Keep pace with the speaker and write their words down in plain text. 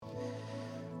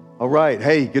All right.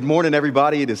 Hey, good morning,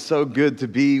 everybody. It is so good to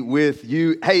be with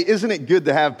you. Hey, isn't it good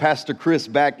to have Pastor Chris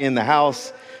back in the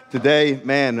house today?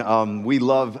 Man, we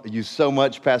love you so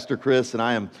much, Pastor Chris, and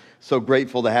I am so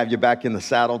grateful to have you back in the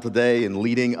saddle today and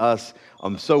leading us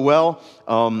so well.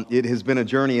 It has been a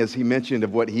journey, as he mentioned,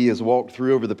 of what he has walked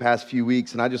through over the past few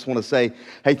weeks, and I just want to say,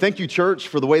 hey, thank you, church,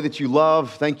 for the way that you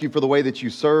love. Thank you for the way that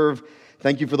you serve.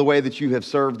 Thank you for the way that you have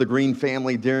served the Green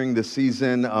family during this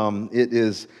season. It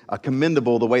is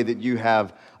commendable the way that you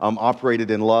have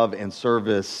operated in love and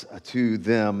service to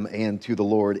them and to the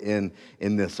Lord in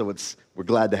this. So we're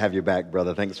glad to have you back,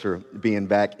 brother. Thanks for being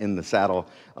back in the saddle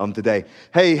today.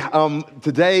 Hey,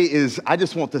 I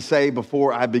just want to say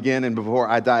before I begin and before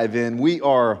I dive in,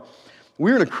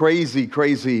 we're in a crazy,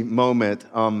 crazy moment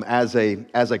as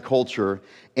a culture.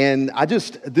 And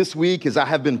this week, as I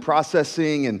have been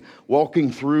processing and walking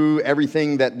through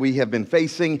everything that we have been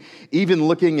facing, even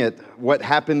looking at what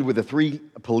happened with the 3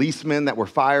 policemen that were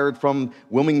fired from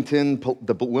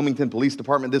the Wilmington Police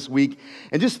Department this week,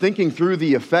 and just thinking through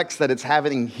the effects that it's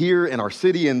having here in our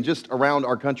city and just around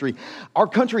our country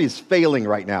is failing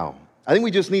right now. I think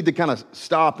we just need to kind of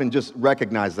stop and just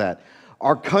recognize that.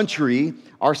 Our country,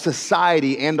 our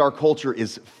society, and our culture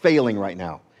is failing right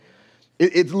now.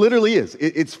 It literally is.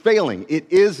 It's failing.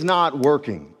 It is not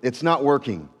working. It's not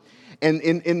working. And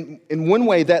in one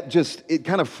way, it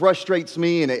kind of frustrates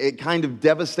me and it kind of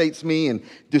devastates me and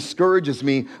discourages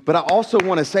me. But I also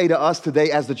want to say to us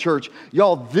today as the church,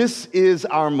 y'all, this is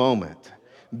our moment.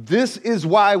 This is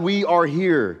why we are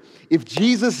here. If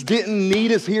Jesus didn't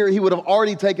need us here, he would have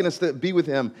already taken us to be with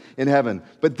him in heaven.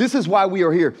 But this is why we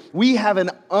are here. We have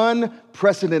an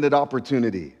unprecedented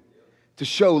opportunity to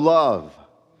show love,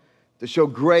 to show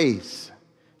grace,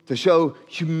 to show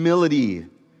humility,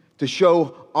 to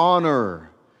show honor,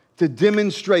 to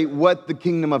demonstrate what the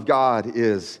kingdom of God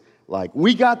is like.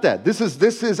 We got that. This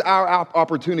is our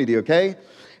opportunity, okay?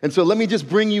 And so let me just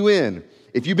bring you in.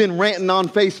 If you've been ranting on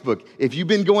Facebook, if you've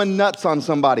been going nuts on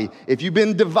somebody, if you've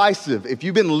been divisive, if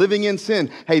you've been living in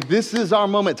sin, hey, this is our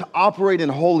moment to operate in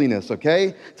holiness,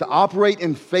 okay? To operate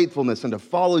in faithfulness and to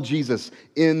follow Jesus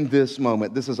in this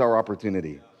moment. This is our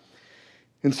opportunity.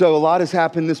 And so a lot has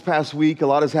happened this past week. A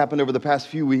lot has happened over the past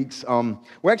few weeks.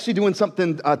 We're actually doing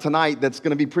something tonight that's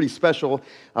going to be pretty special.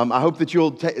 I hope that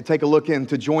you'll take a look in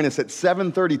to join us at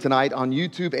 7:30 tonight on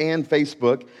YouTube and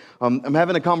Facebook. I'm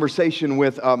having a conversation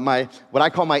with what I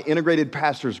call my integrated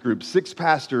pastors group, 6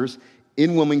 pastors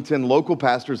in Wilmington, local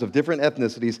pastors of different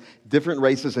ethnicities, different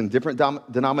races, and different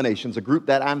denominations, a group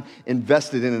that I'm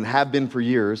invested in and have been for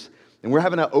years. And we're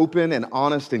having an open and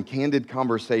honest and candid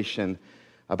conversation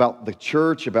about the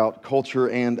church, about culture,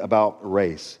 and about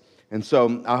race. And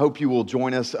so I hope you will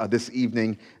join us this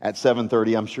evening at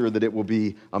 7:30. I'm sure that it will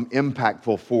be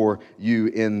impactful for you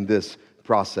in this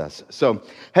process. So,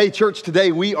 hey, church,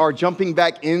 today we are jumping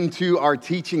back into our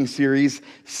teaching series,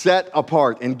 Set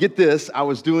Apart. And get this, I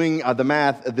was doing the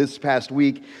math this past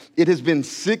week. It has been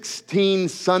 16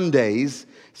 Sundays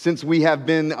since we have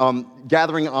been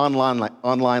gathering online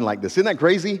like this. Isn't that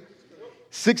crazy?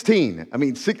 16.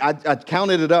 I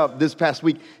counted it up this past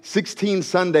week. 16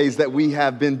 Sundays that we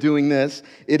have been doing this.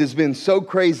 It has been so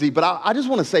crazy. But I just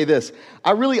want to say this.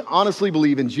 I really honestly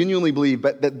believe and genuinely believe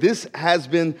that this has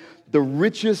been the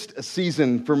richest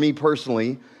season for me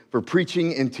personally for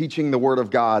preaching and teaching the Word of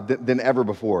God than ever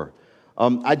before.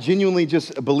 I genuinely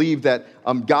just believe that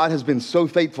God has been so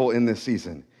faithful in this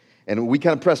season. And we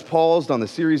kind of pressed pause on the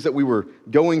series that we were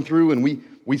going through, and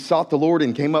we sought the Lord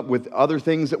and came up with other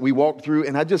things that we walked through.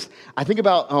 And I think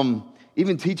about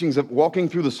even teachings of walking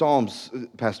through the Psalms,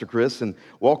 Pastor Chris, and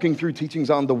walking through teachings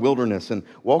on the wilderness and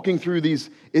walking through these.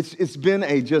 It's been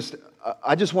I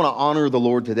just want to honor the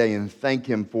Lord today and thank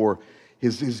him for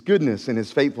his goodness and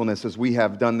his faithfulness as we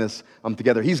have done this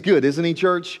together. He's good, isn't he,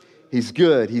 church? He's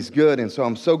good, and so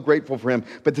I'm so grateful for him.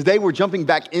 But today we're jumping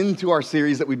back into our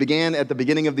series that we began at the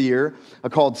beginning of the year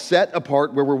called Set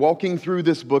Apart, where we're walking through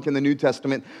this book in the New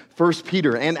Testament, 1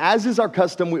 Peter. And as is our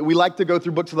custom, we like to go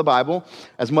through books of the Bible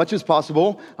as much as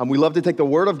possible. We love to take the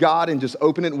Word of God and just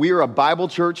open it. We are a Bible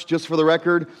church, just for the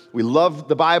record. We love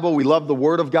the Bible. We love the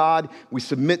Word of God. We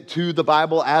submit to the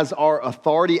Bible as our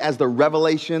authority, as the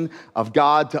revelation of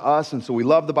God to us. And so we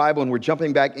love the Bible, and we're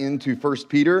jumping back into 1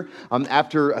 Peter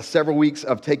after several weeks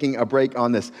of taking a break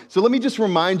on this. So let me just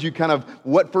remind you kind of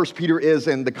what 1 Peter is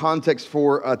and the context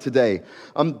for today.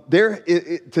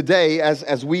 Today,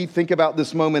 as we think about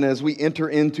this moment, as we enter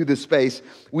into this space,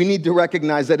 we need to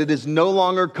recognize that it is no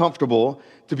longer comfortable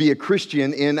to be a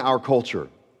Christian in our culture.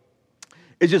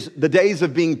 It's just the days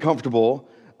of being comfortable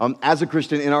as a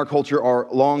Christian in our culture are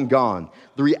long gone.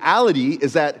 The reality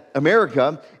is that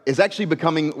America is actually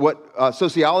becoming what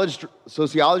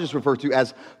sociologists refer to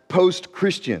as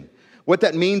post-Christian. What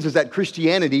that means is that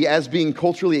Christianity, as being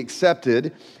culturally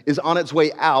accepted, is on its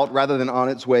way out rather than on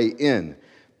its way in.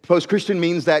 Post-Christian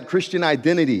means that Christian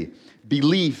identity,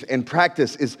 belief, and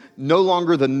practice is no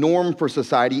longer the norm for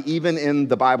society, even in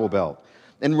the Bible Belt.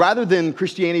 And rather than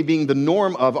Christianity being the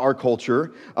norm of our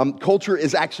culture, culture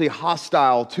is actually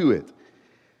hostile to it.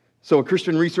 So a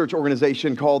Christian research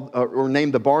organization called, or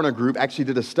named the Barna Group, actually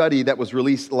did a study that was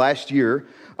released last year,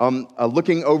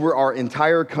 looking over our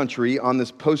entire country on this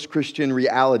post-Christian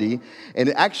reality. And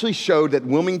it actually showed that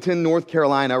Wilmington, North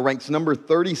Carolina ranks number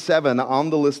 37 on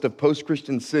the list of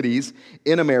post-Christian cities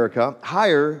in America,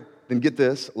 higher than, get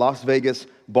this, Las Vegas,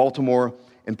 Baltimore,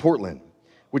 and Portland,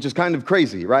 which is kind of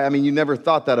crazy, right? I mean, you never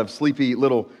thought that of sleepy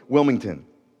little Wilmington.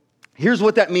 Here's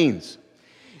what that means.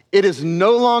 It is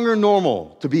no longer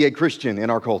normal to be a Christian in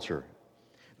our culture.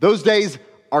 Those days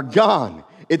are gone.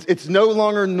 It's no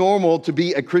longer normal to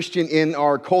be a Christian in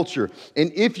our culture.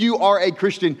 And if you are a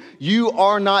Christian, you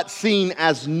are not seen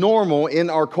as normal in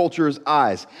our culture's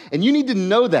eyes. And you need to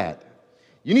know that.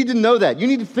 You need to know that. You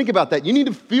need to think about that. You need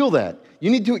to feel that. You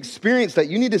need to experience that.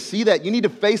 You need to see that. You need to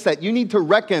face that. You need to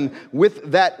reckon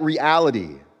with that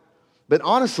reality. But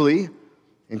honestly,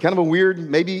 in kind of a weird,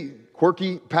 maybe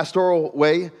quirky pastoral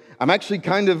way, I'm actually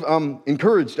kind of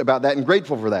encouraged about that and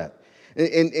grateful for that.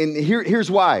 And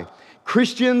here's why.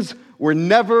 Christians were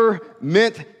never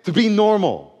meant to be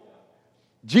normal.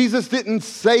 Jesus didn't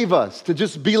save us to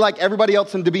just be like everybody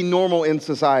else and to be normal in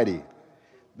society.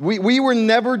 We were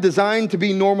never designed to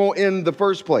be normal in the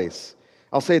first place.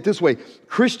 I'll say it this way.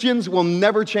 Christians will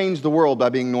never change the world by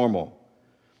being normal.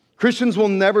 Christians will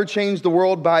never change the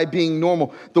world by being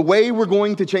normal. The way we're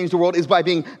going to change the world is by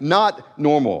being not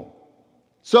normal.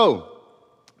 So,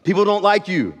 people don't like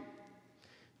you.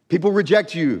 People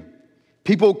reject you.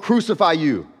 People crucify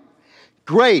you.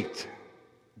 Great.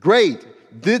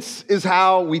 This is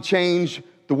how we change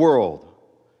the world.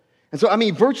 And so,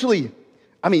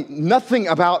 nothing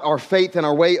about our faith and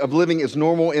our way of living is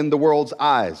normal in the world's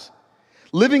eyes.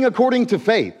 Living according to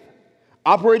faith,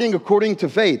 operating according to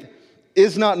faith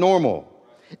is not normal.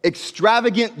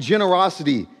 Extravagant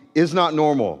generosity is not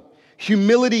normal.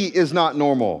 Humility is not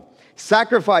normal.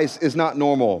 Sacrifice is not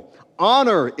normal.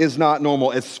 Honor is not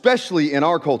normal, especially in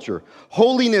our culture.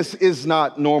 Holiness is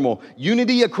not normal.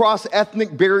 Unity across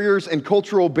ethnic barriers and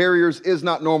cultural barriers is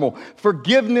not normal.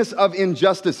 Forgiveness of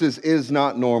injustices is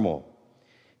not normal.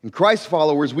 In Christ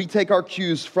followers, we take our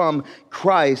cues from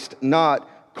Christ,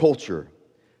 not culture.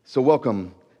 So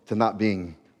welcome to not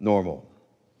being normal.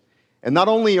 And not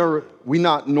only are we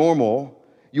not normal,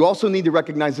 you also need to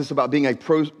recognize this about being a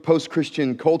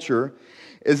post-Christian culture,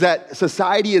 is that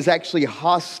society is actually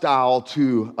hostile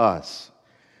to us.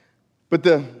 But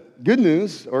the good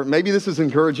news, or maybe this is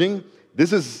encouraging,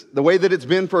 this is the way that it's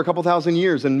been for a couple thousand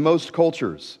years in most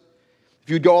cultures. If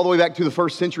you go all the way back to the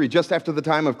first century, just after the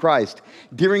time of Christ,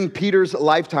 during Peter's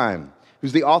lifetime,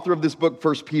 who's the author of this book,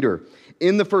 1 Peter,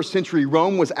 in the first century,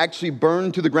 Rome was actually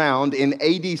burned to the ground in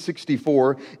AD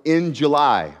 64 in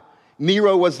July.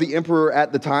 Nero was the emperor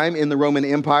at the time in the Roman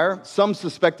Empire. Some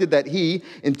suspected that he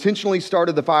intentionally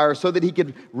started the fire so that he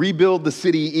could rebuild the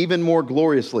city even more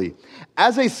gloriously.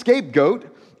 As a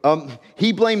scapegoat,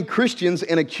 he blamed Christians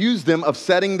and accused them of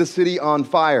setting the city on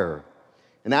fire.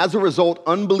 And as a result,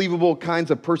 unbelievable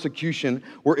kinds of persecution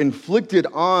were inflicted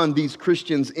on these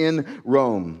Christians in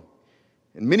Rome.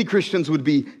 And many Christians would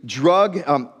be dragged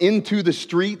into the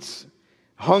streets,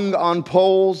 hung on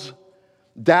poles,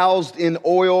 doused in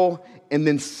oil, and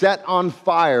then set on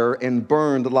fire and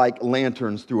burned like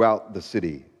lanterns throughout the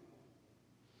city.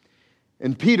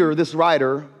 And Peter, this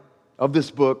writer of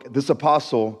this book, this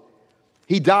apostle,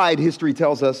 he died, history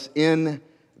tells us, in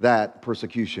that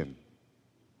persecution.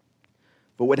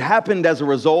 But what happened as a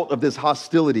result of this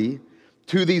hostility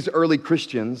to these early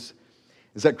Christians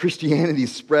is that Christianity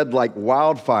spread like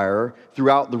wildfire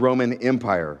throughout the Roman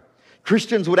Empire.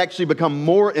 Christians would actually become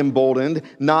more emboldened,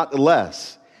 not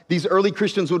less. These early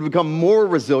Christians would become more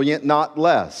resilient, not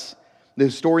less. The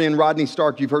historian Rodney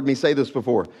Stark, you've heard me say this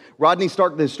before. Rodney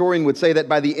Stark, the historian, would say that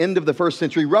by the end of the first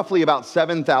century, roughly about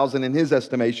 7,000 in his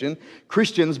estimation,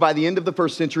 Christians by the end of the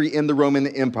first century in the Roman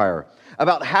Empire.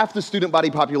 About half the student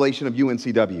body population of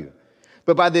UNCW.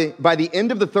 But by the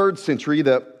end of the third century,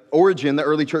 Origen, the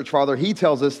early church father, he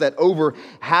tells us that over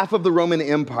half of the Roman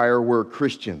Empire were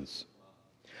Christians.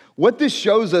 What this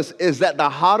shows us is that the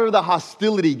hotter the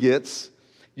hostility gets,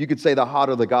 you could say the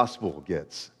hotter the gospel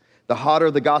gets. The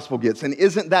hotter the gospel gets. And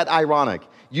isn't that ironic?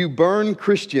 You burn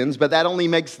Christians, but that only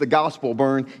makes the gospel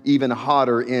burn even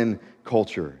hotter in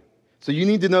culture. So you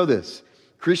need to know this.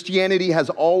 Christianity has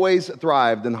always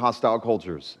thrived in hostile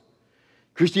cultures.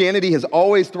 Christianity has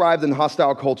always thrived in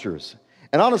hostile cultures.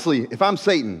 And honestly, if I'm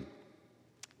Satan,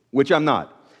 which I'm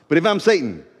not, but if I'm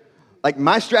Satan, like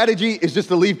my strategy is just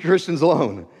to leave Christians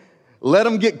alone. Let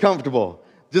them get comfortable.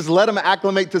 Just let them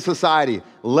acclimate to society.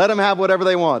 Let them have whatever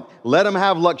they want. Let them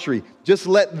have luxury. Just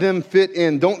let them fit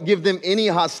in. Don't give them any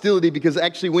hostility, because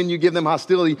actually when you give them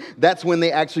hostility, that's when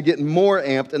they actually get more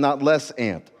amped and not less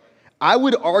amped. I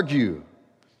would argue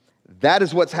that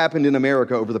is what's happened in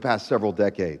America over the past several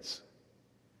decades.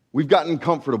 We've gotten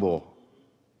comfortable.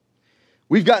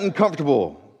 We've gotten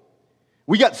comfortable.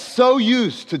 We got so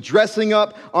used to dressing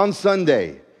up on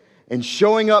Sunday and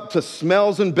showing up to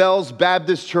Smells and Bells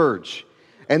Baptist Church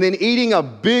and then eating a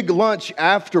big lunch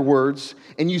afterwards,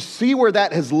 and you see where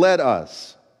that has led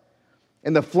us.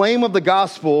 And the flame of the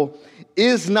gospel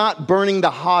is not burning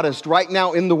the hottest right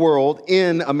now in the world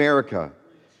in America.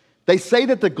 They say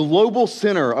that the global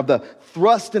center of the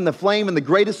thrust and the flame and the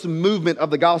greatest movement of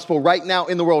the gospel right now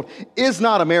in the world is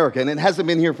not America, and it hasn't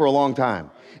been here for a long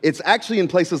time. It's actually in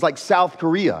places like South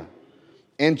Korea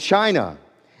and China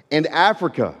and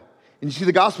Africa. And you see,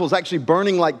 the gospel is actually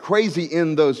burning like crazy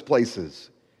in those places.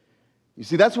 You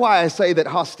see, that's why I say that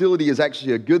hostility is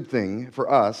actually a good thing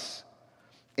for us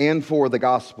and for the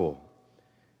gospel.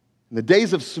 The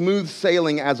days of smooth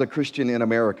sailing as a Christian in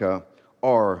America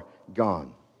are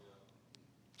gone.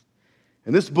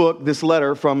 In this book, this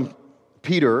letter from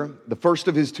Peter, the first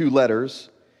of his two letters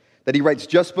that he writes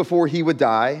just before he would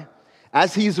die,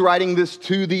 as he's writing this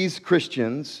to these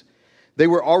Christians, they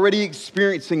were already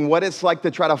experiencing what it's like to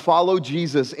try to follow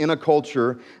Jesus in a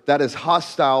culture that is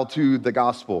hostile to the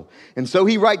gospel. And so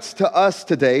he writes to us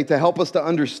today to help us to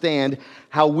understand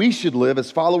how we should live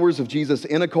as followers of Jesus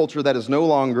in a culture that is no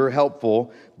longer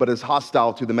helpful, but is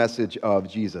hostile to the message of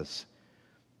Jesus.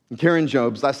 And Karen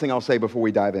Jobes, last thing I'll say before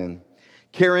we dive in.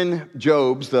 Karen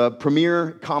Jobes, the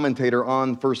premier commentator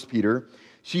on 1 Peter,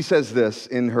 she says this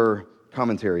in her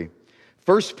commentary.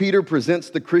 1 Peter presents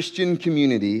the Christian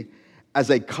community as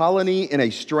a colony in a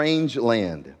strange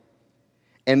land,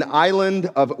 an island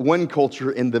of one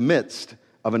culture in the midst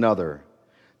of another.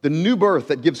 The new birth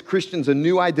that gives Christians a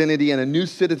new identity and a new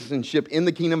citizenship in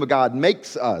the kingdom of God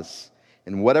makes us,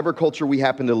 in whatever culture we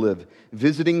happen to live,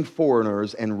 visiting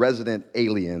foreigners and resident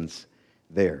aliens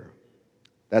there.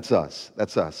 That's us.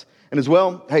 That's us. And as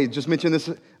well, hey, just mention this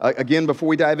again before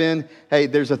we dive in. Hey,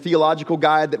 there's a theological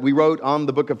guide that we wrote on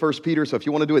the book of 1 Peter. So if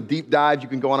you want to do a deep dive, you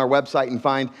can go on our website and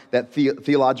find that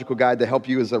theological guide to help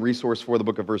you as a resource for the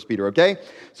book of 1 Peter, okay?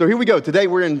 So here we go. Today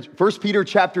we're in 1 Peter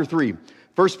chapter 3.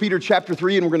 1 Peter chapter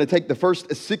 3, and we're going to take the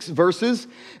first 6 verses.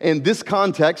 And this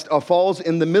context falls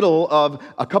in the middle of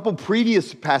a couple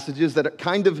previous passages that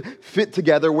kind of fit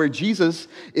together, where Jesus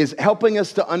is helping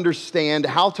us to understand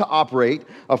how to operate,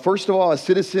 first of all, as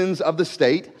citizens of the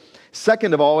state,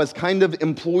 second of all, as kind of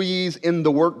employees in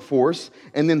the workforce,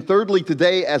 and then thirdly,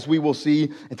 today, as we will see,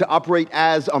 to operate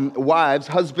as wives,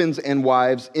 husbands and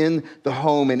wives in the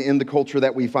home and in the culture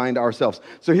that we find ourselves.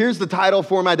 So here's the title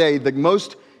for my day, the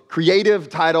most creative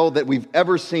title that we've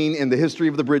ever seen in the history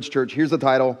of the Bridge Church. Here's the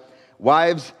title,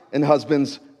 Wives and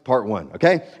Husbands, Part 1,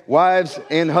 okay? Wives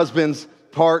and Husbands,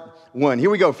 Part 1. Here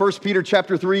we go, 1 Peter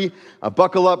chapter 3.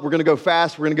 Buckle up, we're going to go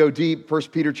fast, we're going to go deep. 1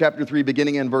 Peter chapter 3,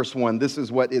 beginning in verse 1. This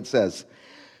is what it says.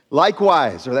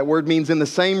 Likewise, or that word means in the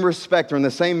same respect or in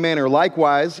the same manner,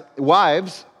 likewise,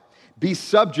 wives, be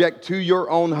subject to your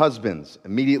own husbands.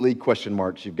 Immediately question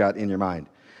marks you've got in your mind.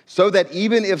 So that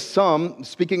even if some,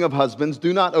 speaking of husbands,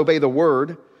 do not obey the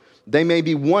word, they may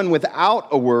be won without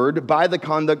a word by the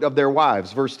conduct of their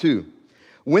wives. Verse 2,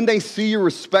 when they see your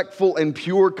respectful and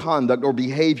pure conduct or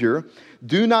behavior,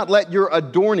 do not let your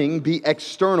adorning be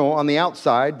external on the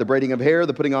outside, the braiding of hair,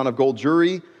 the putting on of gold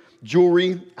jewelry.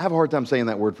 I have a hard time saying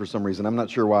that word for some reason. I'm not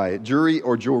sure why.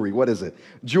 Jewelry, what is it?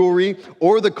 Jewelry,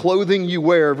 or the clothing you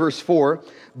wear, verse 4.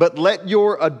 But let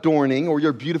your adorning or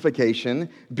your beautification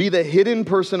be the hidden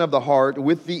person of the heart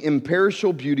with the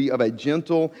imperishable beauty of a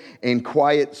gentle and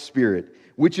quiet spirit,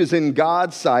 which is in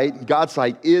God's sight. God's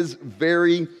sight is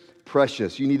very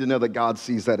precious. You need to know that God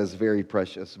sees that as very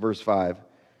precious. Verse 5.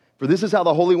 For this is how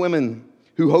the holy women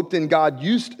who hoped in God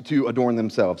used to adorn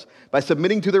themselves, by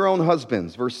submitting to their own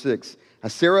husbands. Verse 6,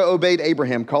 as Sarah obeyed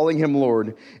Abraham, calling him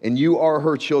Lord, and you are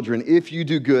her children, if you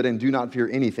do good and do not fear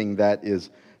anything that is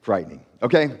frightening.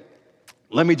 Okay,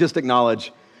 let me just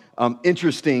acknowledge,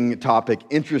 interesting topic,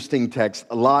 interesting text,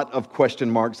 a lot of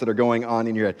question marks that are going on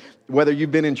in your head. Whether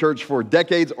you've been in church for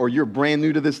decades or you're brand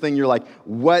new to this thing, you're like,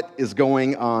 what is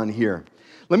going on here?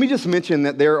 Let me just mention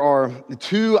that there are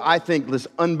two, I think, this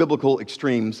unbiblical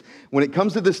extremes. When it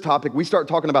comes to this topic, we start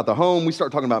talking about the home, we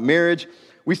start talking about marriage,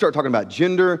 we start talking about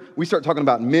gender, we start talking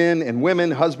about men and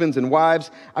women, husbands and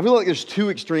wives. I feel like there's two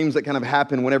extremes that kind of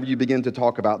happen whenever you begin to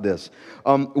talk about this.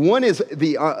 One is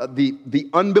the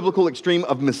unbiblical extreme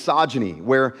of misogyny,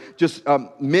 where just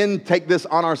men take this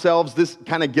on ourselves. This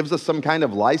kind of gives us some kind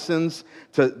of license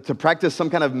to practice some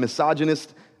kind of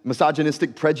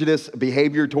misogynistic prejudice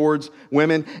behavior towards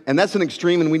women, and that's an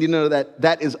extreme, and we need to know that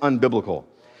that is unbiblical.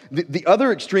 The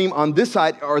other extreme on this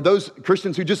side are those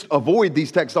Christians who just avoid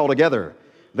these texts altogether.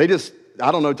 They just,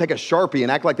 take a Sharpie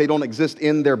and act like they don't exist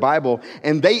in their Bible,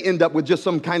 and they end up with just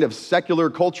some kind of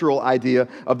secular cultural idea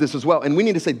of this as well. And we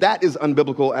need to say that is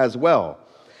unbiblical as well.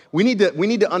 We need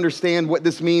to understand what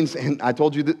this means, and I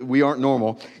told you that we aren't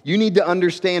normal. You need to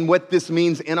understand what this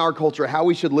means in our culture, how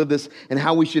we should live this, and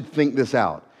how we should think this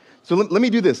out. So let me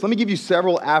do this. Let me give you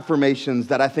several affirmations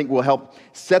that I think will help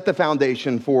set the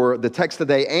foundation for the text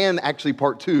today and actually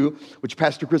part 2, which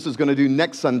Pastor Chris is going to do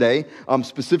next Sunday,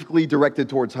 specifically directed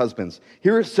towards husbands.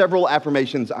 Here are several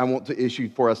affirmations I want to issue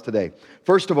for us today.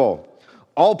 First of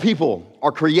all people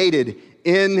are created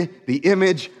in the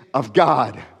image of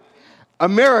God.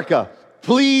 America,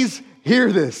 please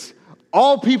hear this.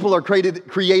 All people are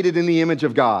created in the image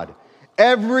of God.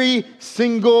 Every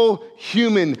single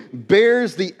human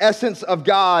bears the essence of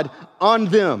God on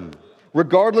them,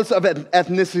 regardless of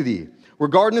ethnicity,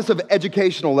 regardless of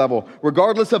educational level,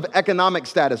 regardless of economic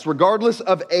status, regardless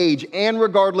of age, and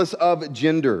regardless of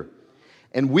gender.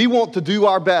 And we want to do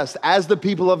our best as the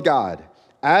people of God,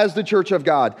 as the church of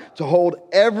God, to uphold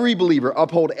every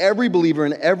believer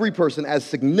and every person as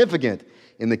significant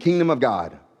in the kingdom of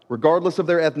God, regardless of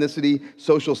their ethnicity,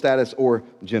 social status, or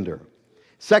gender.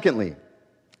 Secondly,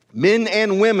 men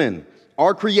and women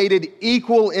are created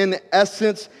equal in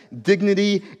essence,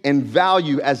 dignity, and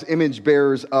value as image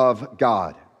bearers of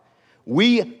God.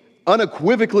 We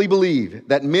unequivocally believe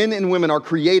that men and women are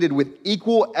created with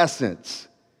equal essence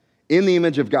in the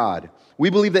image of God. We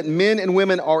believe that men and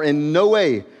women are in no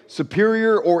way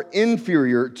superior or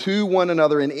inferior to one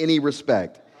another in any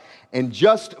respect. And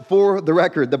just for the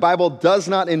record, the Bible does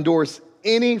not endorse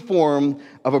any form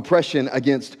of oppression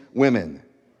against women.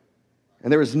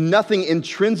 And there is nothing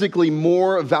intrinsically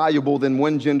more valuable than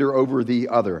one gender over the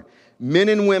other. Men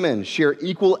and women share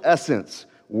equal essence,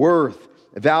 worth,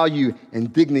 value,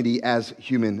 and dignity as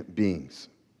human beings.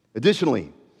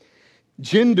 Additionally,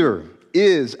 gender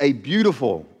is a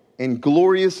beautiful and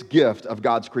glorious gift of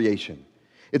God's creation.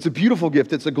 It's a beautiful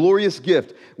gift. It's a glorious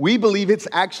gift. We believe it's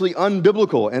actually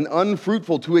unbiblical and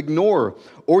unfruitful to ignore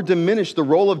or diminish the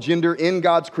role of gender in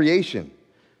God's creation.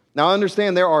 Now, I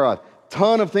understand there are a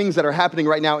ton of things that are happening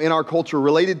right now in our culture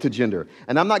related to gender.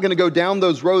 And I'm not going to go down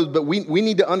those roads, but we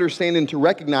need to understand and to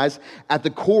recognize at the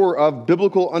core of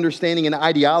biblical understanding and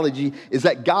ideology is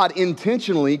that God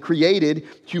intentionally created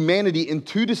humanity in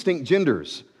two distinct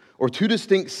genders or two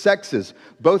distinct sexes,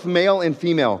 both male and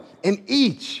female. And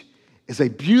each is a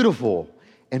beautiful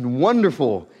and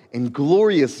wonderful and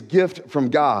glorious gift from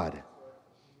God.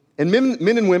 And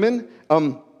men and women,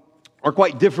 are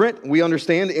quite different, we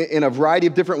understand, in a variety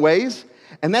of different ways,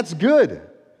 and that's good.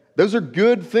 Those are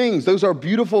good things. Those are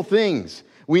beautiful things.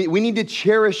 We need to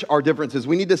cherish our differences.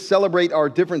 We need to celebrate our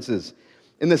differences.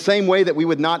 In the same way that we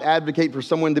would not advocate for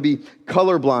someone to be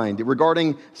colorblind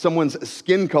regarding someone's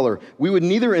skin color, we would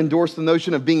neither endorse the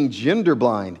notion of being gender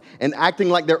blind and acting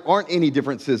like there aren't any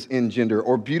differences in gender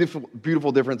or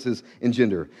beautiful differences in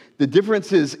gender. The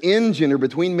differences in gender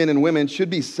between men and women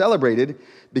should be celebrated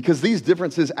because these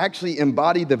differences actually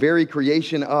embody the very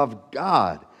creation of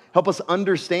God, help us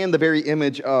understand the very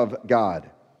image of God.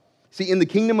 See, in the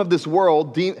kingdom of this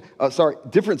world,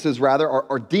 differences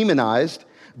are demonized,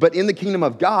 but in the kingdom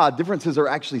of God, differences are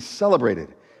actually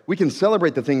celebrated. We can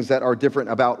celebrate the things that are different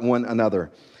about one another.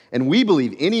 And we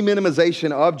believe any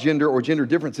minimization of gender or gender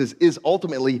differences is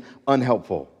ultimately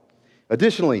unhelpful.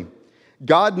 Additionally,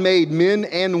 God made men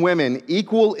and women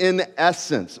equal in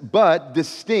essence, but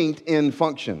distinct in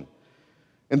function.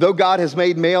 And though God has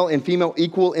made male and female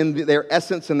equal in their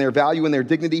essence and their value and their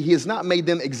dignity, He has not made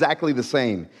them exactly the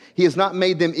same. He has not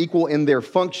made them equal in their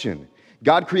function.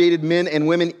 God created men and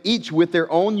women each with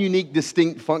their own unique,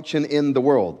 distinct function in the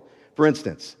world. For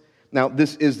instance, now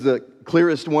this is the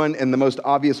clearest one and the most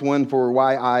obvious one for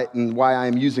why I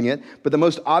am using it, but the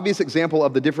most obvious example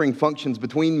of the differing functions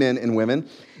between men and women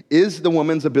is the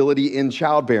woman's ability in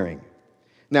childbearing.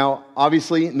 Now,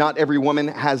 obviously, not every woman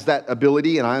has that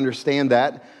ability, and I understand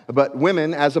that. But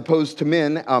women, as opposed to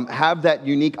men, have that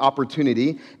unique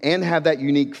opportunity and have that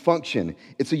unique function.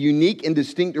 It's a unique and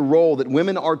distinct role that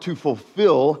women are to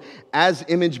fulfill as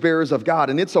image bearers of God.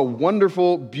 And it's a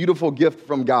wonderful, beautiful gift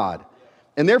from God.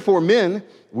 And therefore, men,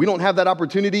 we don't have that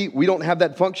opportunity. We don't have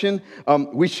that function.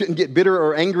 We shouldn't get bitter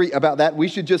or angry about that. We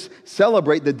should just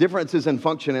celebrate the differences in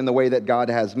function in the way that God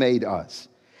has made us.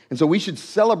 And so we should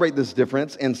celebrate this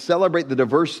difference and celebrate the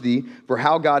diversity for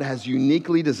how God has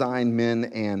uniquely designed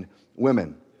men and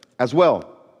women as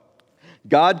well.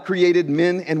 God created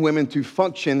men and women to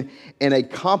function in a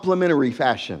complementary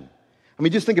fashion. I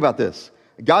mean, just think about this.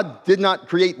 God did not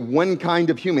create one kind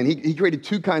of human. He created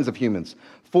two kinds of humans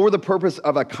for the purpose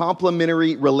of a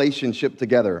complementary relationship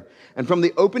together. And from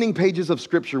the opening pages of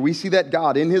Scripture, we see that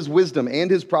God, in His wisdom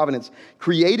and His providence,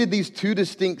 created these two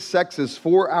distinct sexes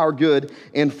for our good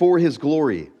and for His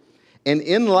glory. And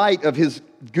in light of His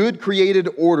good created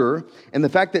order and the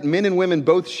fact that men and women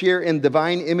both share in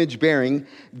divine image bearing,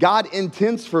 God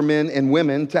intends for men and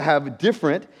women to have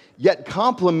different yet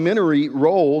complementary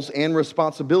roles and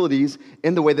responsibilities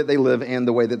in the way that they live and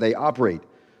the way that they operate.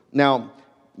 Now,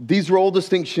 these role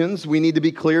distinctions, we need to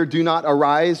be clear, do not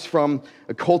arise from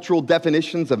cultural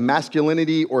definitions of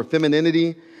masculinity or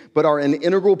femininity, but are an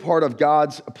integral part of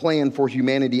God's plan for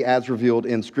humanity as revealed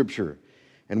in Scripture.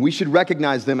 And we should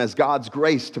recognize them as God's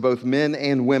grace to both men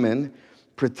and women,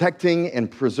 protecting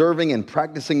and preserving and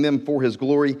practicing them for His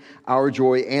glory, our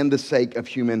joy, and the sake of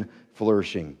human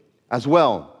flourishing. As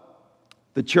well,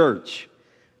 the church.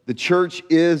 The church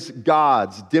is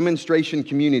God's demonstration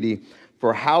community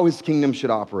for how His kingdom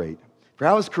should operate, for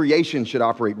how His creation should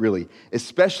operate, really,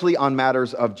 especially on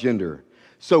matters of gender.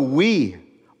 So we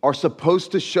are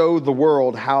supposed to show the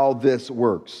world how this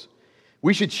works.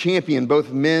 We should champion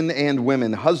both men and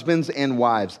women, husbands and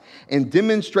wives, and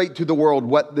demonstrate to the world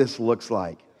what this looks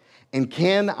like. And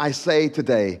can I say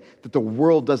today that the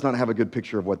world does not have a good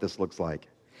picture of what this looks like?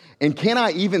 And can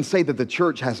I even say that the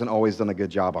church hasn't always done a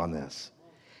good job on this?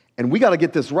 And we got to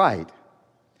get this right.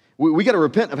 We got to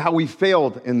repent of how we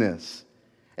failed in this.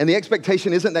 And the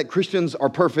expectation isn't that Christians are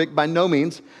perfect, by no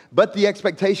means, but the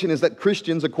expectation is that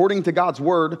Christians, according to God's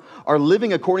word, are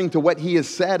living according to what He has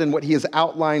said and what He has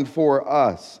outlined for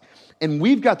us. And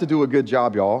we've got to do a good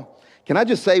job, y'all. Can I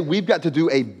just say we've got to do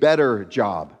a better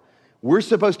job? We're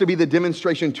supposed to be the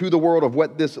demonstration to the world of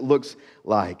what this looks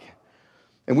like.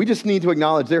 And we just need to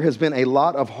acknowledge there has been a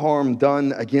lot of harm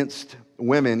done against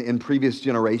women in previous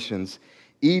generations,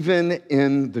 even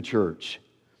in the church.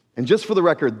 And just for the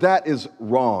record, that is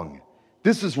wrong.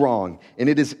 This is wrong, and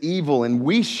it is evil, and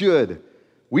we should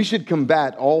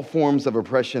combat all forms of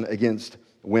oppression against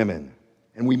women.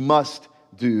 And we must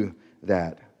do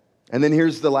that. And then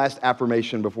here's the last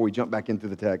affirmation before we jump back into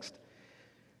the text.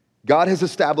 God has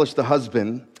established the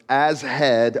husband as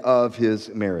head of his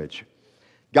marriage.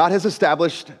 God has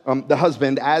established the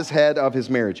husband as head of his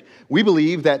marriage. We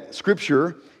believe that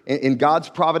Scripture, in God's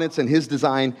providence and His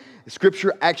design,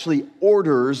 Scripture actually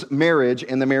orders marriage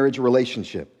and the marriage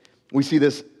relationship. We see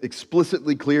this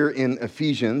explicitly clear in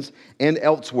Ephesians and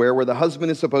elsewhere, where the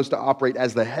husband is supposed to operate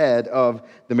as the head of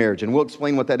the marriage. And we'll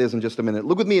explain what that is in just a minute.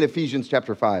 Look with me at Ephesians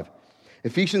chapter 5.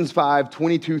 Ephesians 5,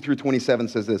 22 through 27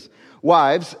 says this: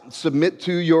 Wives, submit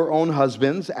to your own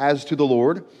husbands as to the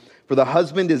Lord. For the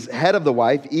husband is head of the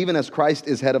wife, even as Christ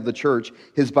is head of the church,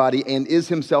 His body, and is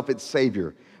Himself its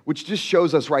Savior. Which just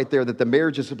shows us right there that the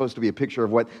marriage is supposed to be a picture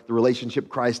of what the relationship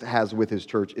Christ has with His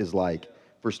church is like.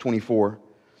 Verse 24.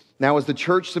 Now as the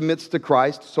church submits to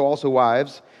Christ, so also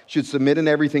wives should submit in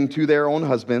everything to their own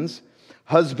husbands.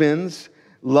 Husbands,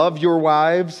 love your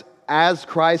wives as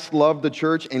Christ loved the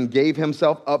church and gave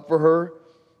Himself up for her,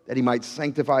 that He might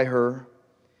sanctify her,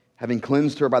 having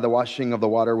cleansed her by the washing of the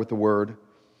water with the word,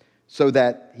 so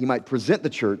that He might present the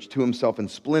church to Himself in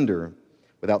splendor,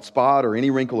 without spot or any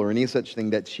wrinkle or any such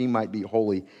thing, that she might be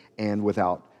holy and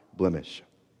without blemish.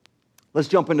 Let's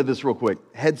jump into this real quick.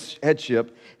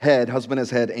 Headship, head, husband as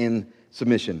head, and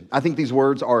submission. I think these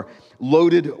words are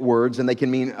loaded words, and they can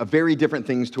mean very different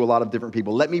things to a lot of different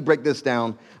people. Let me break this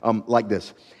down like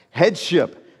this.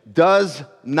 Headship does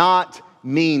not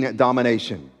mean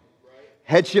domination.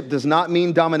 Headship does not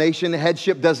mean domination.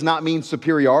 Headship does not mean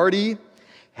superiority.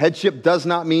 Headship does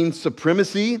not mean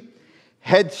supremacy.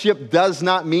 Headship does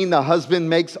not mean the husband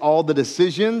makes all the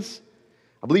decisions.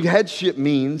 I believe headship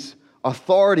means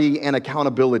authority and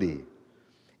accountability.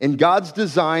 In God's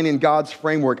design, in God's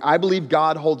framework, I believe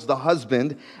God holds the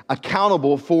husband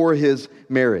accountable for his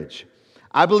marriage.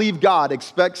 I believe God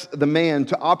expects the man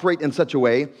to operate in such a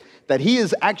way that he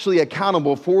is actually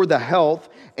accountable for the health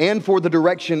and for the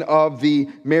direction of the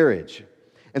marriage.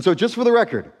 And so just for the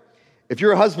record, if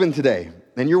you're a husband today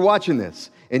and you're watching this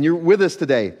and you're with us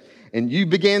today and you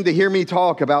began to hear me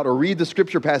talk about or read the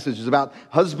scripture passages about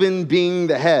husband being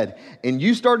the head and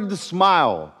you started to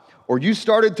smile or you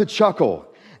started to chuckle,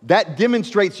 that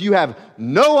demonstrates you have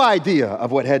no idea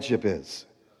of what headship is.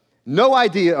 No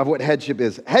idea of what headship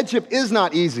is. Headship is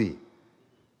not easy.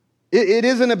 It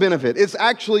isn't a benefit. It's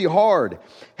actually hard.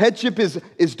 Headship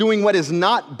is doing what is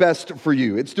not best for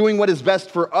you. It's doing what is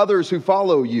best for others who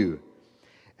follow you.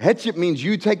 Headship means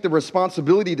you take the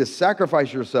responsibility to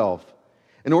sacrifice yourself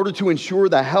in order to ensure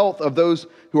the health of those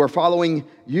who are following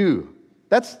you.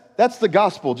 That's the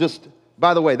gospel, just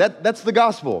by the way. That's the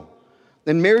gospel.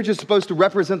 And marriage is supposed to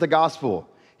represent the gospel.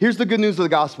 Here's the good news of the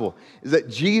gospel, is that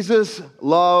Jesus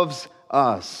loves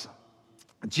us.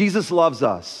 Jesus loves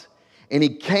us. And he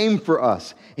came for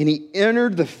us, and he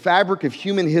entered the fabric of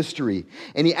human history,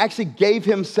 and he actually gave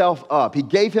himself up. He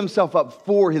gave himself up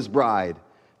for his bride,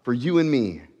 for you and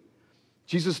me.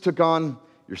 Jesus took on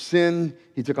your sin,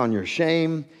 he took on your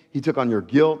shame, he took on your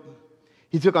guilt,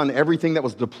 he took on everything that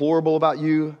was deplorable about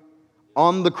you.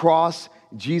 On the cross,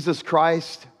 Jesus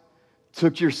Christ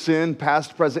took your sin,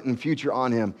 past, present, and future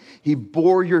on him. He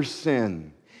bore your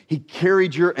sin. He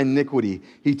carried your iniquity.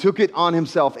 He took it on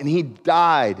himself, and he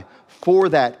died for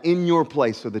that in your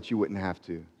place so that you wouldn't have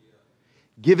to.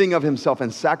 Giving of himself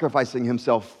and sacrificing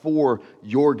himself for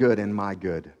your good and my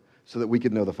good so that we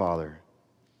could know the Father.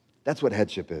 That's what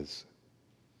headship is.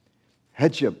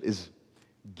 Headship is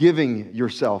giving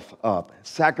yourself up,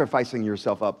 sacrificing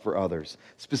yourself up for others,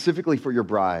 specifically for your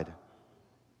bride.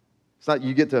 It's not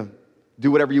you get to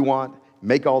do whatever you want,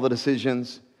 make all the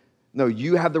decisions. No,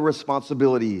 you have the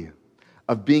responsibility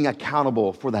of being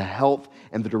accountable for the health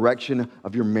and the direction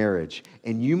of your marriage.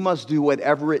 And you must do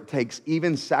whatever it takes,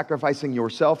 even sacrificing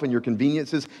yourself and your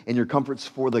conveniences and your comforts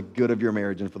for the good of your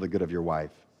marriage and for the good of your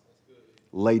wife.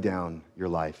 Lay down your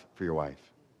life for your wife.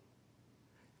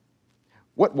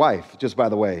 What wife, just by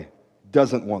the way,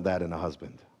 doesn't want that in a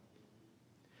husband?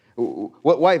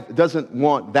 What wife doesn't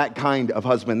want that kind of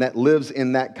husband that lives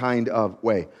in that kind of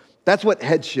way? That's what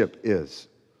headship is.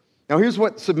 Now, here's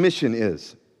what submission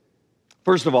is.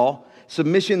 First of all,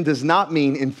 submission does not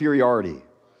mean inferiority.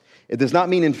 It does not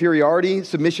mean inferiority.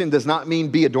 Submission does not mean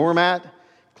be a doormat,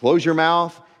 close your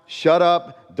mouth, shut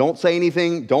up, don't say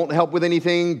anything, don't help with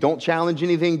anything, don't challenge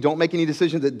anything, don't make any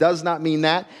decisions. It does not mean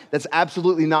that. That's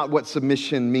absolutely not what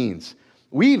submission means.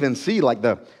 We even see like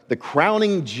the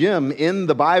crowning gem in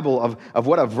the Bible of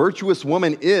what a virtuous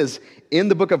woman is in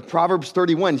the book of Proverbs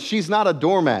 31. She's not a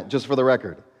doormat, just for the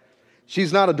record.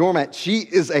 She's not a doormat. She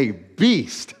is a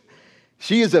beast.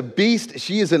 She is a beast.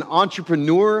 She is an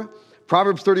entrepreneur.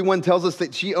 Proverbs 31 tells us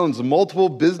that she owns multiple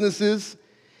businesses.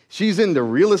 She's into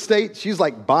real estate. She's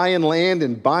like buying land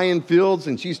and buying fields,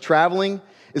 and she's traveling.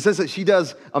 It says that she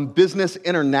does business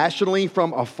internationally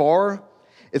from afar.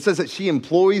 It says that she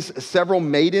employs several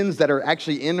maidens that are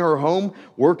actually in her home,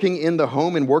 working in the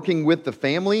home and working with the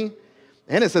family.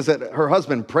 And it says that her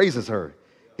husband praises her.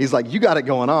 He's like, you got it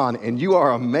going on, and you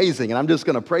are amazing, and I'm just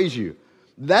going to praise you.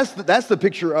 That's the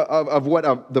picture of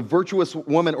what the virtuous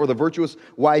woman or the virtuous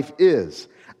wife is.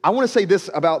 I want to say this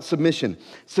about submission.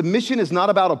 Submission is not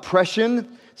about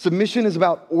oppression. Submission is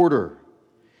about order.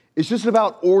 It's just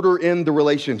about order in the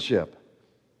relationship.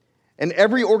 And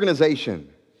every organization,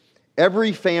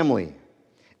 every family,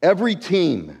 every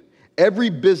team,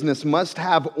 every business must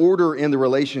have order in the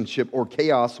relationship or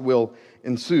chaos will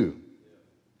ensue.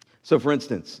 So for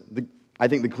instance, I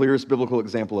think the clearest biblical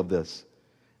example of this,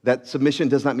 that submission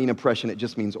does not mean oppression, it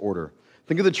just means order.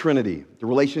 Think of the Trinity, the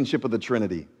relationship of the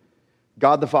Trinity.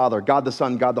 God the Father, God the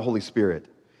Son, God the Holy Spirit.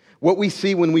 What we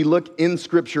see when we look in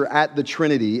Scripture at the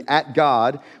Trinity, at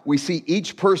God, we see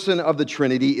each person of the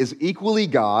Trinity is equally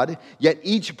God, yet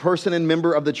each person and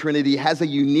member of the Trinity has a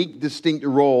unique, distinct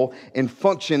role and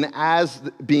function as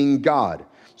being God.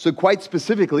 So quite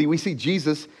specifically, we see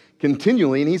Jesus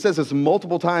continually, and he says this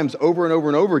multiple times over and over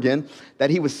and over again,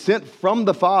 that he was sent from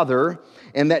the Father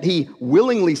and that he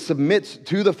willingly submits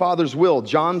to the Father's will.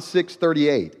 John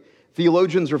 6:38.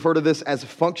 Theologians refer to this as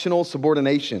functional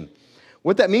subordination.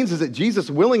 What that means is that Jesus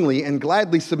willingly and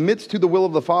gladly submits to the will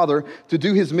of the Father to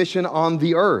do his mission on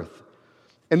the earth.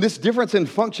 And this difference in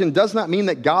function does not mean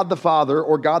that God the Father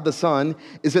or God the Son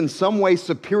is in some way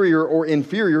superior or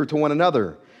inferior to one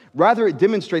another. Rather, it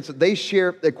demonstrates that they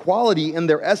share equality in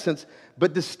their essence,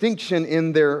 but distinction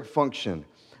in their function.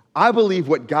 I believe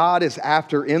what God is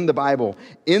after in the Bible,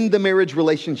 in the marriage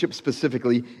relationship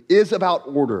specifically, is about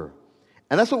order.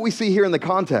 And that's what we see here in the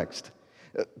context.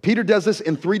 Peter does this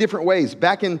in 3 different ways.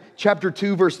 Back in chapter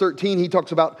 2, verse 13, he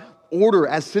talks about order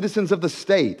as citizens of the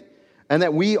state. and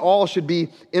that we all should be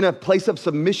in a place of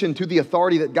submission to the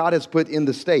authority that God has put in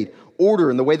the state.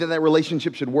 Order in the way that that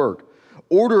relationship should work.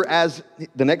 Order as,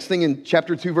 the next thing in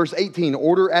chapter 2, verse 18,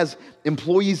 order as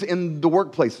employees in the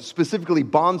workplace, specifically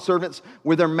bond servants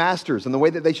with their masters, and the way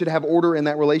that they should have order in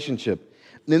that relationship.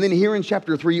 And then here in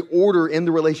chapter 3, order in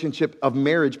the relationship of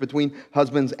marriage between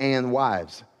husbands and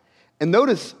wives. And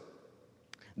notice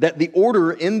that the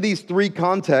order in these three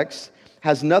contexts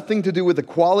has nothing to do with the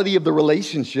quality of the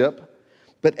relationship,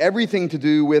 but everything to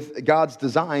do with God's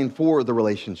design for the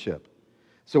relationship.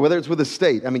 So whether it's with the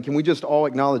state, can we just all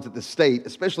acknowledge that the state,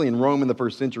 especially in Rome in the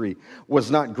first century, was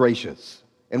not gracious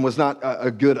and was not a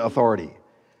good authority.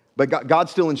 But God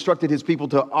still instructed his people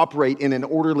to operate in an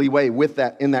orderly way with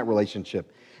that, in that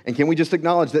relationship. And can we just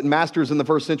acknowledge that masters in the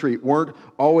first century weren't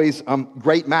always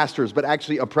great masters, but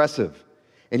actually oppressive?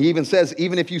 And he even says,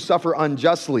 even if you suffer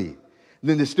unjustly,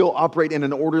 then to still operate in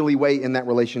an orderly way in that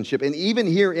relationship. And even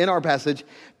here in our passage,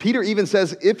 Peter even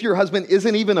says, if your husband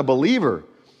isn't even a believer,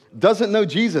 doesn't know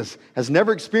Jesus, has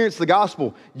never experienced the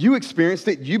gospel, you experienced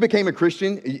it, you became a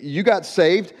Christian, you got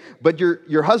saved, but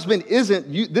your husband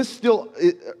isn't, this still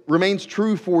remains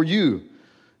true for you.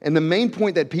 And the main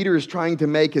point that Peter is trying to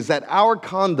make is that our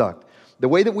conduct, the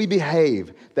way that we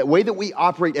behave, that way that we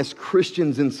operate as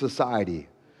Christians in society,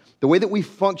 the way that we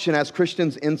function as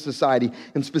Christians in society,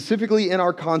 and specifically in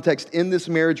our context in this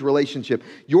marriage relationship,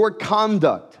 your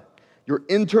conduct, your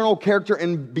internal character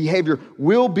and behavior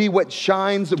will be what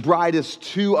shines brightest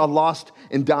to a lost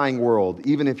and dying world,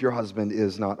 even if your husband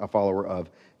is not a follower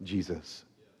of Jesus.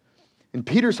 And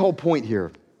Peter's whole point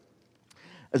here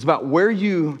is about where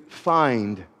you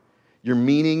find your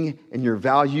meaning and your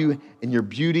value and your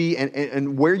beauty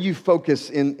and where you focus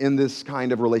in this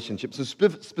kind of relationship. So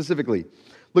specifically,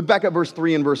 look back at verse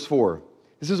 3 and verse 4.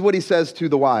 This is what he says to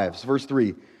the wives. Verse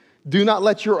 3, do not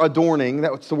let your adorning,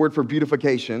 that's the word for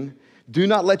beautification, do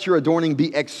not let your adorning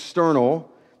be external,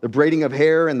 the braiding of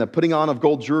hair and the putting on of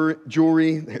gold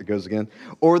jewelry, there it goes again,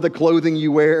 or the clothing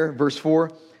you wear, verse 4,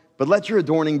 but let your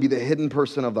adorning be the hidden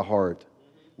person of the heart,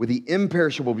 with the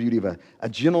imperishable beauty of a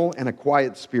gentle and a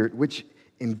quiet spirit, which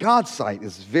in God's sight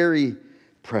is very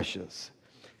precious.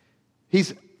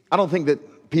 I don't think that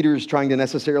Peter is trying to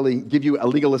necessarily give you a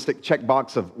legalistic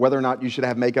checkbox of whether or not you should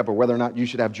have makeup or whether or not you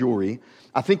should have jewelry.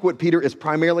 I think what Peter is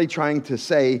primarily trying to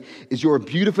say is your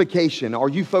beautification. Are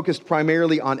you focused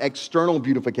primarily on external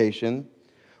beautification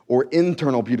or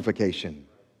internal beautification?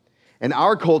 And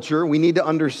our culture, we need to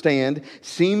understand,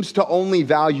 seems to only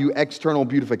value external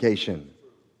beautification.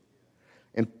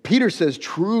 And Peter says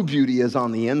true beauty is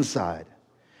on the inside.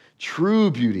 True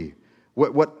beauty.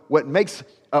 What makes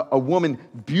a woman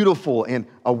beautiful, and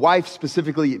a wife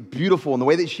specifically beautiful, and the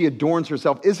way that she adorns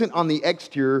herself isn't on the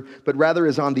exterior, but rather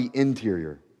is on the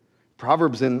interior.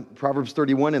 Proverbs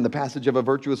 31, in the passage of a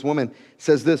virtuous woman,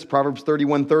 says this, Proverbs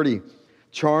 31:30,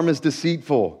 charm is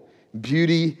deceitful,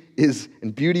 beauty is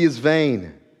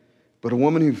vain, but a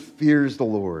woman who fears the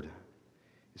Lord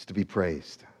is to be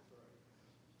praised.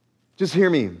 Just hear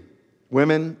me,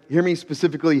 women, hear me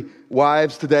specifically,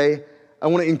 wives today. I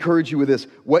want to encourage you with this.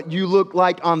 What you look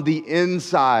like on the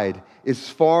inside is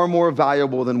far more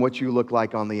valuable than what you look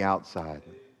like on the outside.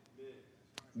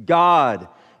 God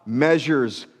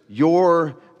measures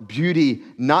your beauty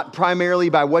not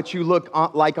primarily by what you look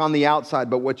like on the outside,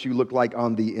 but what you look like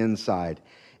on the inside.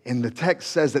 And the text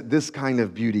says that this kind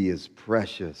of beauty is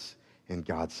precious in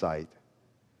God's sight.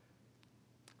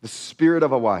 The spirit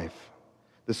of a wife,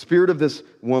 the spirit of this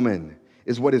woman,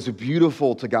 is what is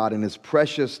beautiful to God and is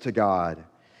precious to God.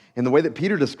 And the way that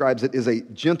Peter describes it is a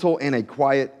gentle and a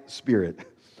quiet spirit.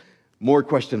 More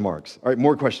question marks. All right,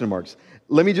 more question marks.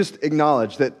 Let me just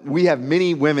acknowledge that we have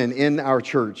many women in our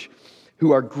church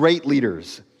who are great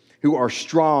leaders, who are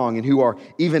strong and who are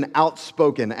even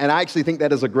outspoken. And I actually think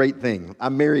that is a great thing.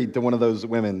 I'm married to one of those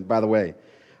women, by the way.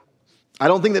 I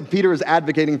don't think that Peter is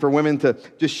advocating for women to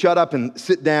just shut up and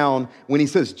sit down when he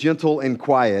says gentle and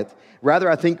quiet.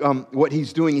 Rather, I think what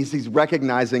he's doing is he's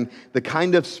recognizing the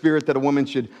kind of spirit that a woman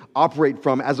should operate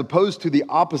from, as opposed to the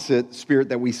opposite spirit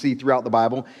that we see throughout the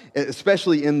Bible,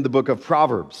 especially in the book of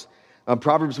Proverbs.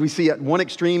 Proverbs, we see at one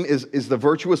extreme is the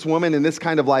virtuous woman in this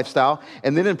kind of lifestyle.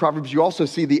 And then in Proverbs, you also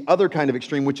see the other kind of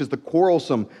extreme, which is the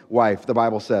quarrelsome wife, the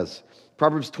Bible says.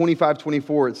 Proverbs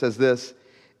 25:24, it says this,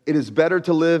 it is better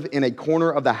to live in a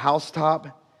corner of the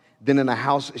housetop than in a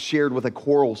house shared with a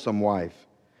quarrelsome wife.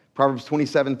 Proverbs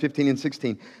 27:15 and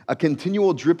 16. A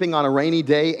continual dripping on a rainy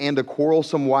day and a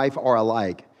quarrelsome wife are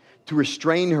alike. To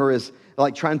restrain her is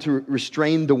like trying to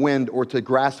restrain the wind or to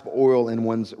grasp oil in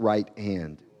one's right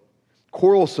hand.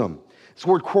 Quarrelsome. This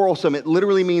word quarrelsome, it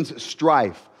literally means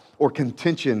strife or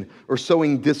contention or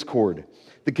sowing discord.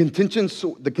 The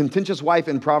contentious wife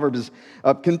in Proverbs is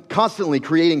constantly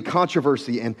creating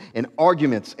controversy and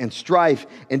arguments and strife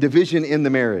and division in the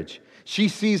marriage. She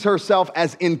sees herself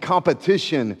as in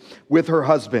competition with her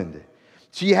husband.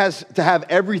 She has to have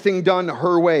everything done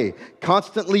her way,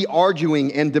 constantly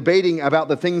arguing and debating about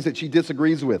the things that she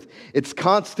disagrees with. It's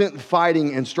constant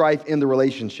fighting and strife in the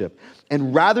relationship.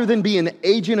 And rather than be an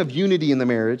agent of unity in the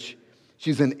marriage,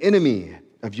 she's an enemy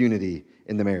of unity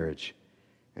in the marriage.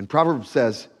 And Proverbs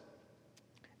says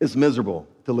it's miserable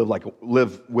to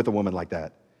live with a woman like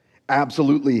that.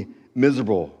 Absolutely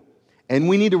miserable. And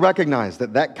we need to recognize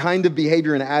that kind of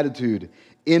behavior and attitude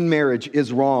in marriage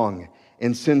is wrong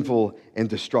and sinful and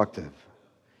destructive.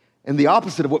 And the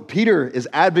opposite of what Peter is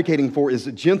advocating for is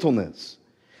gentleness.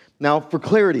 Now, for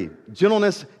clarity,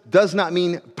 gentleness does not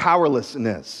mean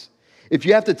powerlessness. If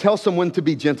you have to tell someone to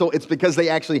be gentle, it's because they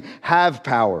actually have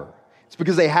power. It's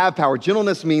because they have power.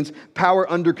 Gentleness means power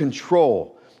under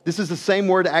control. This is the same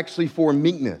word actually for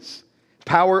meekness,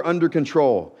 power under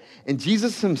control. And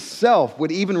Jesus himself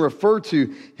would even refer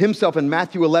to himself in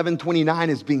Matthew 11:29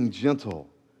 as being gentle.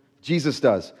 Jesus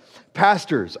does.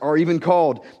 Pastors are even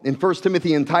called in 1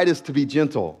 Timothy and Titus to be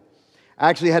gentle. I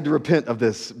actually had to repent of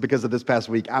this because of this past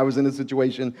week. I was in a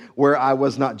situation where I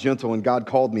was not gentle and God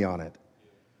called me on it.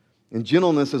 And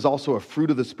gentleness is also a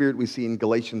fruit of the Spirit we see in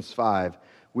Galatians 5,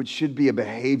 which should be a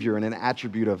behavior and an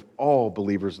attribute of all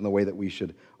believers in the way that we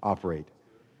should operate.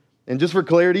 And just for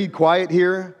clarity, quiet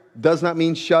here does not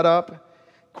mean shut up.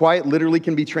 Quiet literally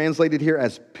can be translated here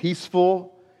as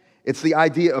peaceful. It's the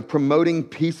idea of promoting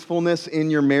peacefulness in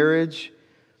your marriage.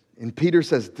 And Peter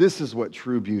says this is what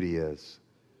true beauty is.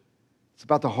 It's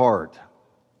about the heart.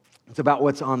 It's about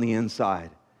what's on the inside.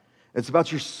 It's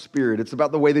about your spirit. It's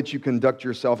about the way that you conduct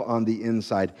yourself on the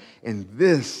inside. And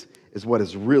this is what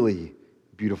is really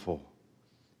beautiful.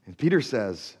 And Peter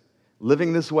says,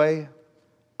 living this way,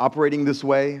 operating this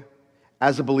way,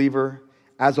 as a believer,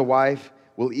 as a wife,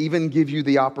 will even give you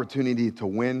the opportunity to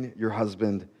win your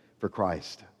husband for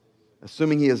Christ,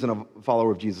 assuming he isn't a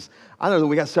follower of Jesus. I know that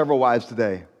we got several wives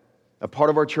today, a part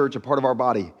of our church, a part of our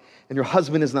body, and your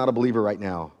husband is not a believer right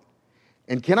now.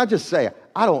 And can I just say,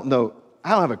 I don't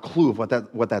have a clue of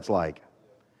what that's like.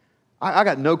 I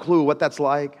got no clue what that's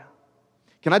like.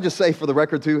 Can I just say for the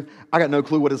record too, I got no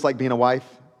clue what it's like being a wife,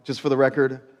 just for the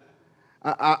record.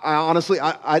 I honestly,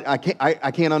 I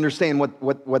can't understand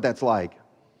what that's like.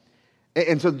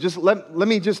 And so just let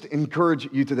me just encourage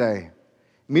you today.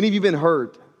 Many of you have been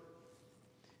hurt.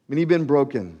 Many of you have been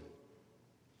broken.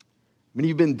 Many of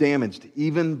you have been damaged,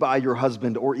 even by your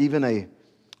husband or even a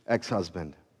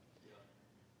ex-husband.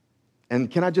 And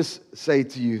can I just say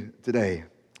to you today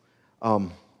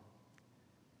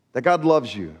that God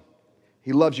loves you.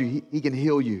 He loves you. He can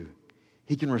heal you.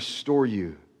 He can restore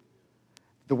you.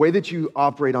 The way that you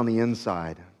operate on the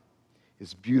inside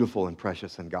is beautiful and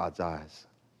precious in God's eyes.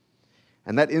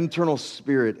 And that internal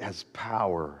spirit has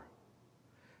power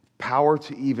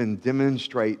to even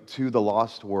demonstrate to the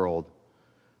lost world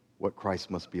what Christ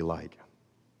must be like.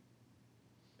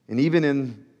 And even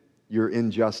in your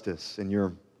injustice and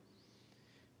your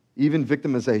even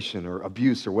victimization or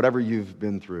abuse or whatever you've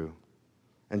been through.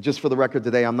 And just for the record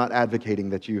today, I'm not advocating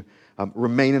that you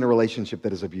remain in a relationship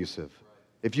that is abusive.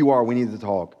 If you are, we need to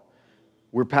talk.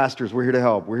 We're pastors. We're here to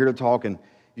help. We're here to talk, and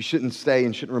you shouldn't stay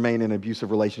and shouldn't remain in an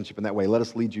abusive relationship in that way. Let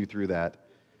us lead you through that.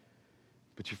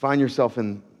 But you find yourself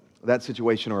in that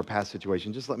situation or a past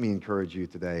situation, just let me encourage you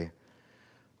today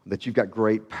that you've got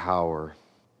great power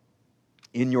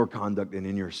in your conduct and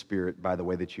in your spirit by the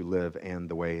way that you live and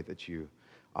the way that you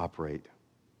operate.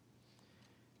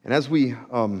 And as we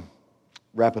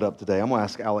wrap it up today, I'm going to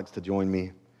ask Alex to join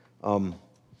me.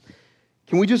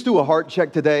 Can we just do a heart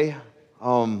check today?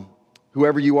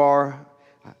 Whoever you are,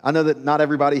 I know that not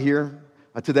everybody here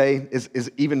today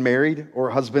is even married or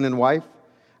husband and wife.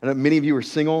 I know many of you are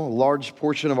single. A large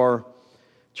portion of our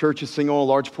church is single. A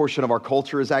large portion of our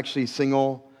culture is actually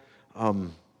single.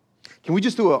 Can we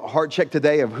just do a heart check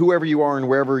today of whoever you are and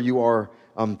wherever you are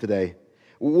today?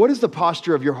 What is the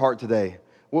posture of your heart today?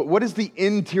 What is the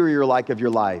interior like of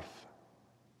your life?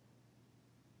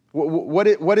 What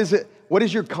is it? What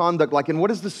is your conduct like? And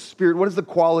what is the spirit? What is the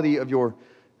quality of your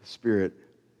spirit?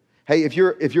 Hey, if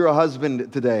you're a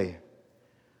husband today,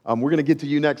 we're going to get to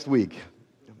you next week.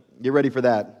 Get ready for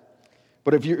that.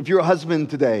 But if you're a husband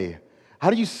today, how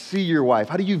do you see your wife?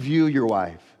 How do you view your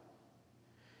wife?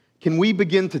 Can we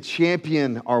begin to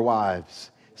champion our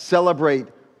wives, celebrate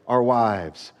our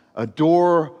wives,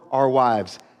 adore our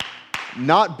wives,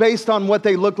 not based on what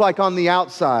they look like on the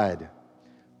outside,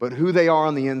 but who they are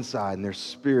on the inside and their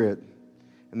spirit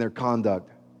and their conduct?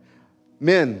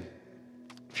 Men,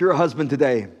 If you're a husband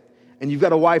today and you've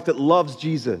got a wife that loves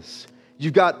Jesus,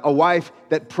 you've got a wife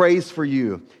that prays for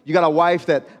you, you got a wife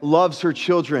that loves her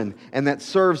children and that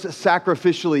serves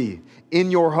sacrificially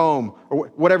in your home or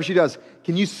whatever she does,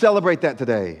 can you celebrate that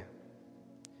today?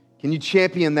 Can you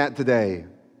champion that today?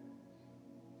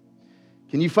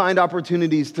 Can you find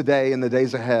opportunities today and the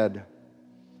days ahead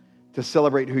to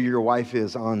celebrate who your wife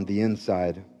is on the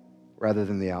inside rather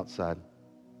than the outside?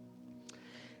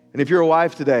 And if you're a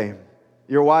wife today,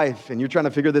 you're a wife and you're trying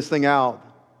to figure this thing out,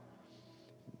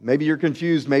 maybe you're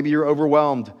confused, maybe you're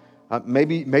overwhelmed,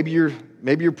 maybe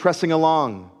you're pressing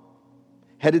along,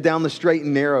 headed down the straight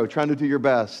and narrow, trying to do your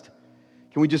best.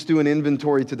 Can we just do an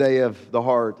inventory today of the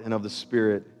heart and of the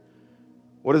spirit?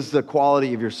 What is the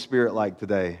quality of your spirit like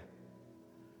today?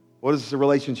 What is the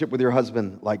relationship with your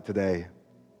husband like today?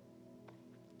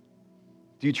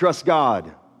 Do you trust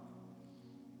God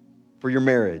for your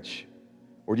marriage?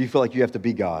 Or do you feel like you have to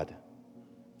be God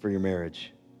for your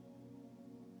marriage?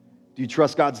 Do you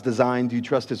trust God's design? Do you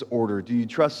trust His order? Do you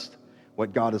trust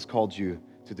what God has called you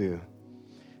to do?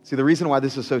 See, the reason why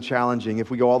this is so challenging, if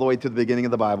we go all the way to the beginning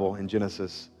of the Bible in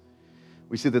Genesis,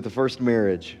 we see that the first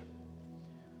marriage,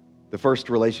 the first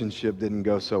relationship didn't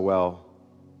go so well.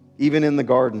 Even in the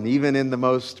garden, even in the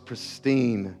most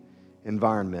pristine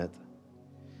environment,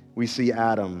 we see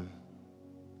Adam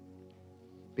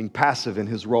being passive in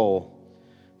his role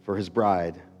for his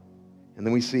bride. And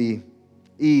then we see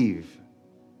Eve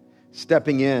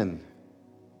stepping in.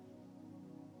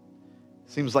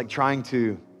 Seems like trying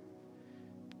to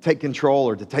take control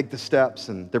or to take the steps,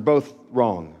 and they're both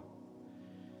wrong.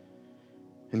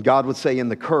 And God would say in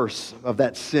the curse of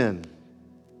that sin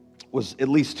was at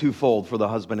least twofold for the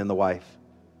husband and the wife.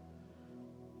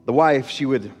 The wife,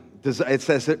 it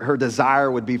says that her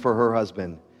desire would be for her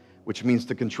husband, which means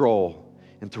to control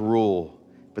and to rule.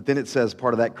 But then it says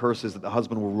part of that curse is that the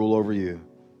husband will rule over you,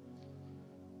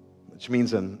 which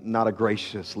means not a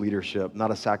gracious leadership,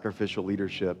 not a sacrificial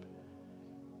leadership,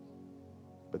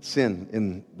 but sin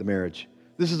in the marriage.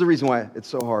 This is the reason why it's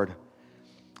so hard.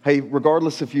 Hey,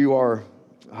 regardless if you are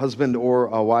a husband or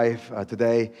a wife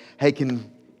today, hey,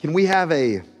 can we have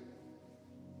a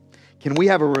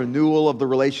renewal of the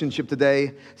relationship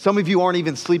today? Some of you aren't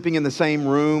even sleeping in the same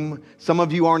room. Some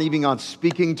of you aren't even on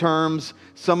speaking terms.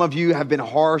 Some of you have been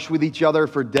harsh with each other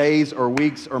for days or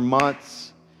weeks or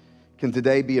months. Can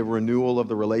today be a renewal of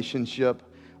the relationship?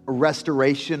 A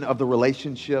restoration of the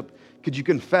relationship? Could you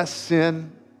confess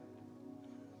sin?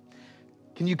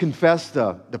 Can you confess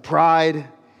the pride?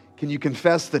 Can you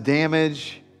confess the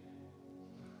damage?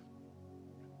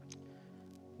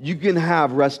 You can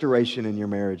have restoration in your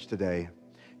marriage today.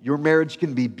 Your marriage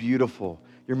can be beautiful.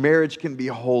 Your marriage can be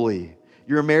holy.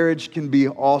 Your marriage can be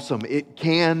awesome. It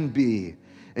can be.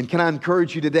 And can I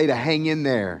encourage you today to hang in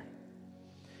there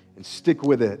and stick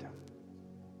with it?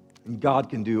 And God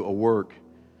can do a work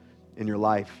in your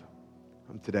life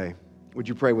today. Would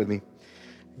you pray with me?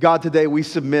 God, today we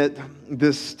submit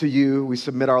this to you. We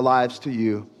submit our lives to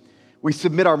you. We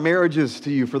submit our marriages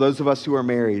to you for those of us who are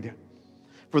married.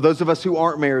 For those of us who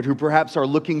aren't married, who perhaps are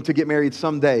looking to get married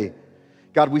someday,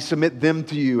 God, we submit them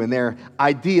to you and their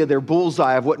idea, their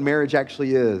bullseye of what marriage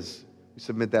actually is. We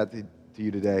submit that to you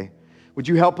today. Would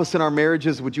you help us in our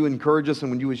marriages? Would you encourage us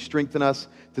and would you strengthen us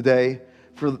today?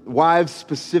 For wives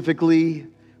specifically,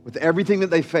 with everything that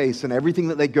they face and everything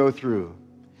that they go through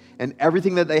and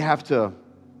everything that they have to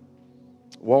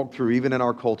walk through, even in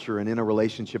our culture and in a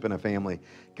relationship and a family,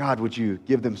 God, would you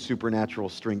give them supernatural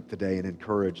strength today and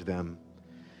encourage them?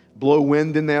 Blow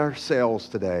wind in their sails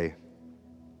today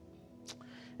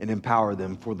and empower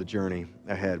them for the journey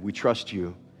ahead. We trust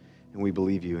you and we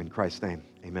believe you. In Christ's name,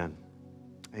 amen.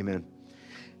 Amen.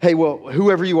 Hey, well,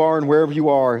 whoever you are and wherever you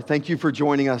are, thank you for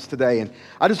joining us today. And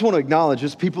I just want to acknowledge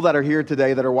just people that are here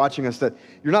today that are watching us, that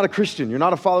you're not a Christian, you're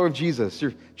not a follower of Jesus.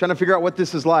 You're trying to figure out what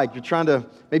this is like. You're trying to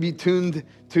maybe tuned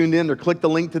in or click the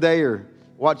link today or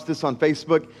watch this on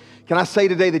Facebook. Can I say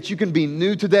today that you can be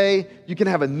new today? You can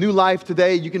have a new life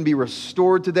today. You can be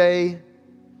restored today.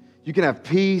 You can have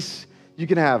peace. You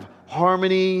can have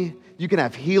harmony. You can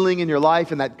have healing in your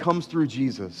life, and that comes through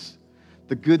Jesus.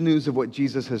 The good news of what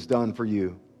Jesus has done for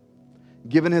you.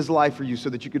 Given His life for you so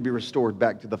that you could be restored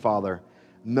back to the Father.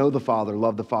 Know the Father,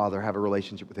 love the Father, have a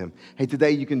relationship with Him. Hey,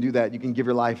 today you can do that. You can give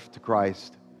your life to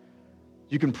Christ.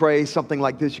 You can pray something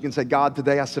like this. You can say, God,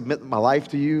 today I submit my life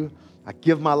to you. I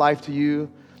give my life to you.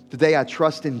 Today I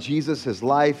trust in Jesus, His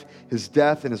life, His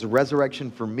death, and His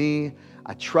resurrection for me.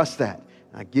 I trust that.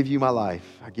 I give you my life.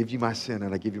 I give you my sin,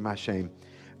 and I give you my shame.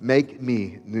 Make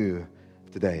me new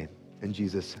today, in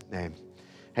Jesus' name.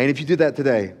 Hey, and if you did that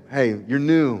today, hey, you're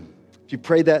new. If you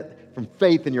prayed that from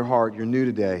faith in your heart, you're new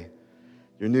today.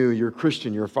 you're new, you're a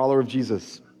Christian, you're a follower of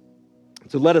Jesus.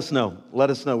 So let us know.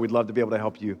 Let us know. We'd love to be able to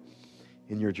help you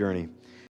in your journey.